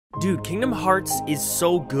Dude, Kingdom Hearts is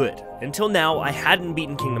so good. Until now, I hadn't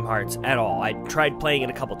beaten Kingdom Hearts at all. I tried playing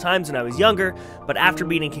it a couple times when I was younger, but after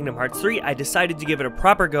beating Kingdom Hearts 3, I decided to give it a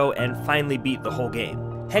proper go and finally beat the whole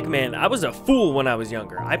game. Heck man, I was a fool when I was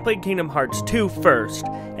younger. I played Kingdom Hearts 2 first,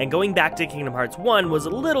 and going back to Kingdom Hearts 1 was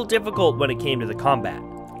a little difficult when it came to the combat.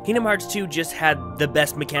 Kingdom Hearts 2 just had the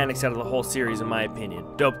best mechanics out of the whole series in my opinion.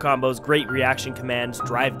 Dope combos, great reaction commands,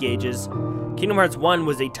 drive gauges. Kingdom Hearts 1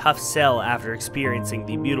 was a tough sell after experiencing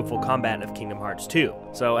the beautiful combat of Kingdom Hearts 2.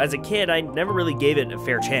 So as a kid, I never really gave it a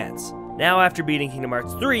fair chance. Now after beating Kingdom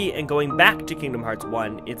Hearts 3 and going back to Kingdom Hearts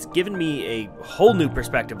 1, it's given me a whole new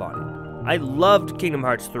perspective on it. I loved Kingdom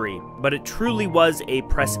Hearts 3, but it truly was a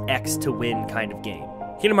press X to win kind of game.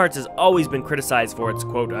 Kingdom Hearts has always been criticized for its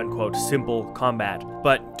quote-unquote simple combat,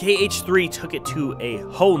 but KH3 took it to a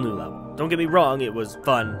whole new level. Don't get me wrong, it was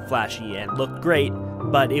fun, flashy, and looked great,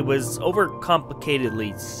 but it was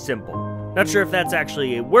overcomplicatedly simple. Not sure if that's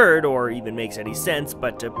actually a word or even makes any sense,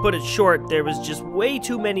 but to put it short, there was just way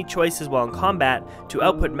too many choices while in combat to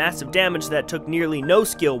output massive damage that took nearly no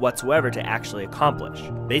skill whatsoever to actually accomplish.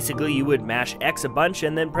 Basically, you would mash X a bunch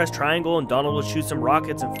and then press triangle and Donald would shoot some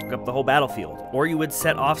rockets and fuck up the whole battlefield. Or you would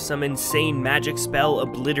set off some insane magic spell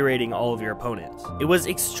obliterating all of your opponents. It was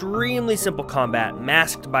extremely simple combat,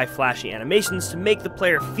 masked by flashy animations to make the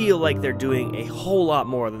player feel like they're doing a whole lot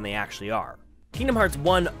more than they actually are. Kingdom Hearts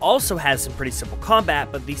 1 also has some pretty simple combat,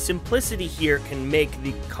 but the simplicity here can make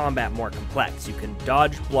the combat more complex. You can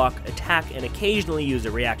dodge, block, attack, and occasionally use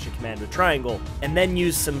a reaction command with triangle, and then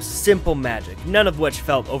use some simple magic, none of which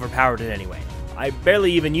felt overpowered in any way. I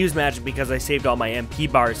barely even used magic because I saved all my MP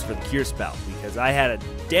bars for the cure spell, because I had a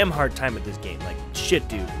damn hard time with this game, like shit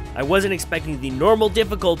dude. I wasn't expecting the normal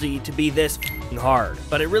difficulty to be this hard,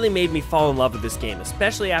 but it really made me fall in love with this game,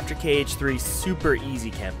 especially after KH3's super easy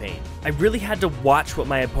campaign. I really had to watch what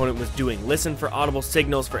my opponent was doing, listen for audible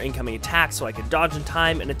signals for incoming attacks so I could dodge in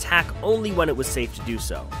time and attack only when it was safe to do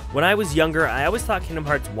so. When I was younger, I always thought Kingdom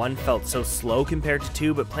Hearts 1 felt so slow compared to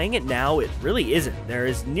 2, but playing it now, it really isn't. There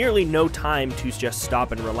is nearly no time to just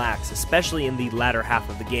stop and relax, especially in the latter half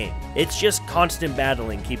of the game. It's just constant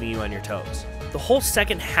battling keeping you on your toes. The whole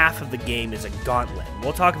second half of the game is a gauntlet.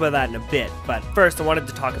 We'll talk about that in a bit, but first I wanted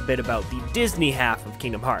to talk a bit about the Disney half of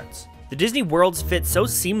Kingdom Hearts. The Disney worlds fit so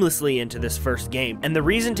seamlessly into this first game, and the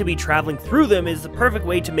reason to be traveling through them is the perfect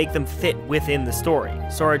way to make them fit within the story.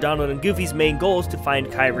 Sora, Donald, and Goofy's main goal is to find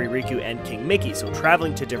Kairi, Riku, and King Mickey, so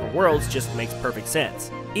traveling to different worlds just makes perfect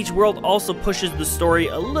sense. Each world also pushes the story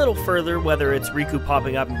a little further, whether it's Riku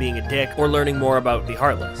popping up and being a dick, or learning more about the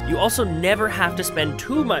Heartless. You also never have to spend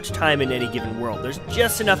too much time in any given world. There's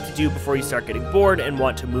just enough to do before you start getting bored and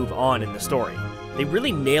want to move on in the story. They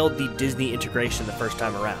really nailed the Disney integration the first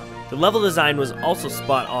time around. The level design was also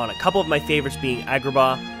spot on, a couple of my favorites being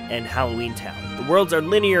Agrabah and Halloween Town. The worlds are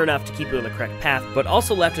linear enough to keep you on the correct path, but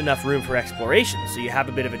also left enough room for exploration, so you have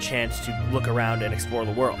a bit of a chance to look around and explore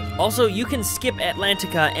the world. Also, you can skip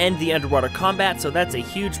Atlantica and the underwater combat, so that's a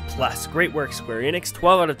huge plus. Great work, Square Enix,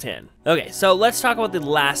 12 out of 10. Okay, so let's talk about the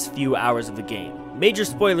last few hours of the game. Major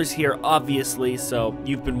spoilers here, obviously, so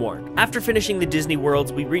you've been warned. After finishing the Disney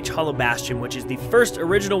worlds, we reach Hollow Bastion, which is the first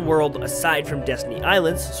original world aside from Destiny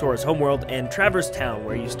Islands, Sora's homeworld, and Traverse Town,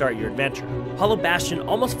 where you start your adventure. Hollow Bastion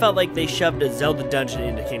almost felt like they shoved a Zelda dungeon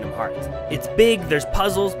into Kingdom Hearts. It's big, there's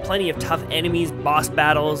puzzles, plenty of tough enemies, boss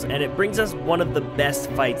battles, and it brings us one of the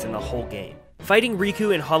best fights in the whole game. Fighting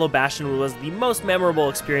Riku in Hollow Bastion was the most memorable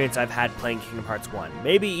experience I've had playing Kingdom Hearts 1,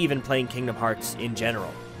 maybe even playing Kingdom Hearts in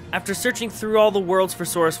general. After searching through all the worlds for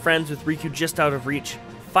Sora's friends with Riku just out of reach,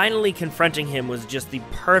 finally confronting him was just the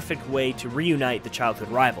perfect way to reunite the childhood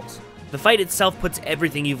rivals. The fight itself puts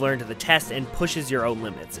everything you've learned to the test and pushes your own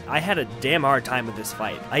limits. I had a damn hard time with this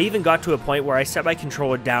fight. I even got to a point where I set my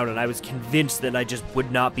controller down and I was convinced that I just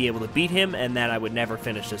would not be able to beat him and that I would never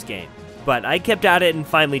finish this game. But I kept at it and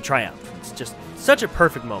finally triumphed. It's just such a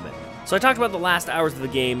perfect moment. So I talked about the last hours of the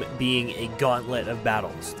game being a gauntlet of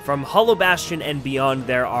battles. From Hollow Bastion and beyond,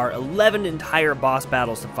 there are 11 entire boss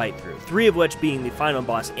battles to fight through, 3 of which being the final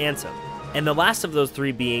boss, Ansem. And the last of those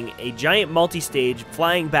 3 being a giant multi-stage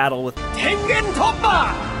flying battle with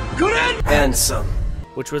Ansem,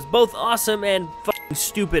 which was both awesome and fucking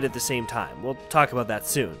stupid at the same time. We'll talk about that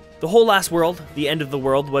soon. The whole last world, the end of the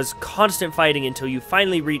world, was constant fighting until you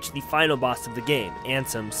finally reach the final boss of the game,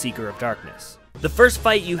 Ansem, Seeker of Darkness. The first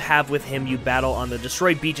fight you have with him, you battle on the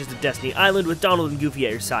destroyed beaches of Destiny Island with Donald and Goofy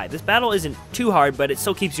at your side. This battle isn't too hard, but it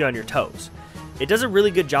still keeps you on your toes. It does a really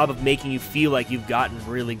good job of making you feel like you've gotten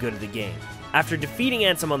really good at the game. After defeating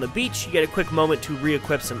Ansem on the beach, you get a quick moment to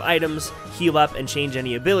re-equip some items, heal up, and change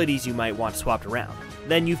any abilities you might want swapped around.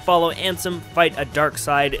 Then you follow Ansem, fight a dark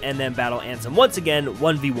side, and then battle Ansem once again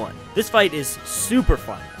 1v1. This fight is super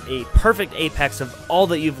fun, a perfect apex of all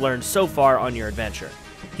that you've learned so far on your adventure.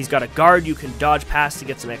 He's got a guard you can dodge past to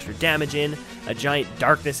get some extra damage in, a giant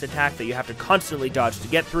darkness attack that you have to constantly dodge to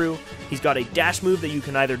get through. He's got a dash move that you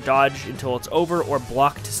can either dodge until it's over or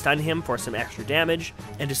block to stun him for some extra damage,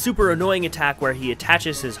 and a super annoying attack where he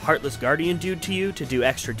attaches his Heartless Guardian dude to you to do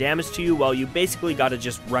extra damage to you while you basically gotta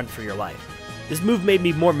just run for your life. This move made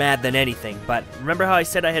me more mad than anything, but remember how I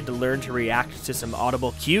said I had to learn to react to some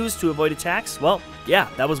audible cues to avoid attacks? Well, yeah,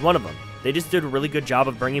 that was one of them. They just did a really good job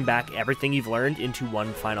of bringing back everything you've learned into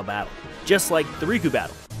one final battle. Just like the Riku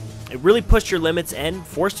battle. It really pushed your limits and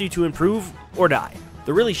forced you to improve or die.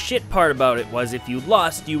 The really shit part about it was if you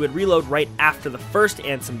lost, you would reload right after the first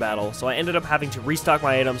Ansem battle, so I ended up having to restock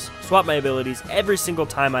my items, swap my abilities every single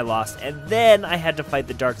time I lost, and then I had to fight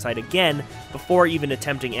the dark side again before even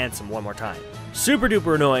attempting Ansem one more time. Super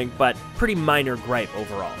duper annoying, but pretty minor gripe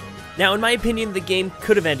overall. Now, in my opinion, the game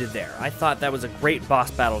could have ended there. I thought that was a great boss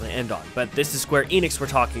battle to end on, but this is Square Enix we're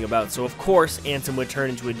talking about, so of course Ansem would turn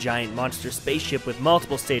into a giant monster spaceship with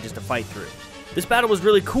multiple stages to fight through. This battle was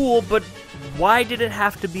really cool, but why did it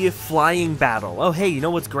have to be a flying battle? Oh hey, you know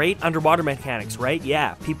what's great? Underwater mechanics, right?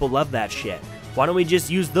 Yeah, people love that shit. Why don't we just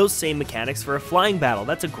use those same mechanics for a flying battle?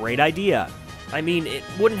 That's a great idea. I mean, it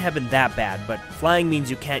wouldn't have been that bad, but flying means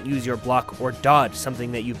you can't use your block or dodge,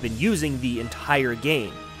 something that you've been using the entire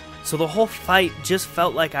game. So the whole fight just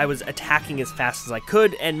felt like I was attacking as fast as I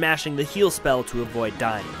could and mashing the heal spell to avoid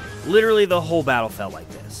dying. Literally the whole battle felt like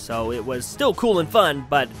this, so it was still cool and fun,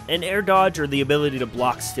 but an air dodge or the ability to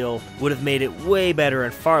block still would have made it way better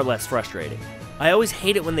and far less frustrating. I always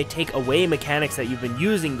hate it when they take away mechanics that you've been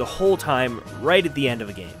using the whole time right at the end of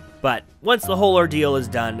a game. But once the whole ordeal is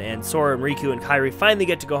done and Sora and Riku and Kairi finally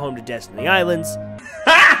get to go home to Destiny Islands...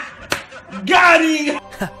 Got him!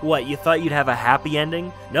 What, you thought you'd have a happy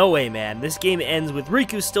ending? No way, man. This game ends with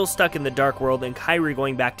Riku still stuck in the Dark World and Kairi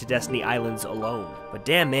going back to Destiny Islands alone. But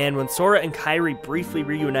damn, man, when Sora and Kairi briefly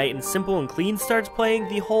reunite and Simple and Clean starts playing,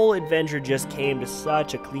 the whole adventure just came to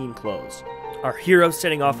such a clean close. Our heroes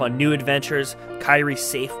setting off on new adventures, Kairi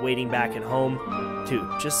safe waiting back at home. Dude,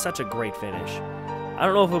 just such a great finish. I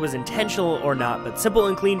don't know if it was intentional or not, but Simple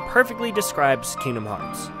and Clean perfectly describes Kingdom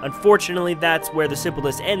Hearts. Unfortunately, that's where the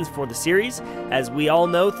simpleness ends for the series. As we all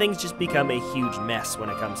know, things just become a huge mess when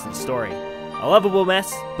it comes to the story. A lovable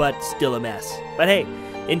mess, but still a mess. But hey,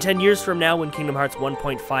 in 10 years from now, when Kingdom Hearts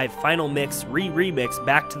 1.5 Final Mix Remix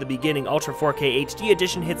Back to the Beginning Ultra 4K HD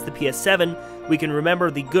Edition hits the PS7, we can remember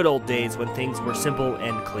the good old days when things were simple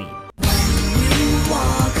and clean.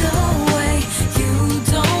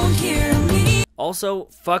 Also,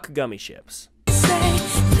 fuck gummy ships.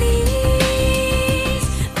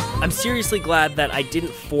 I'm seriously glad that I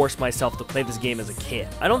didn't force myself to play this game as a kid.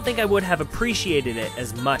 I don't think I would have appreciated it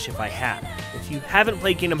as much if I had. If you haven't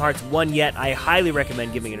played Kingdom Hearts 1 yet, I highly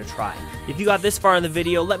recommend giving it a try. If you got this far in the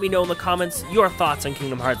video, let me know in the comments your thoughts on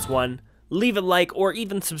Kingdom Hearts 1. Leave a like or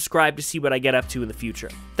even subscribe to see what I get up to in the future.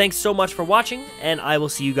 Thanks so much for watching, and I will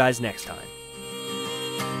see you guys next time.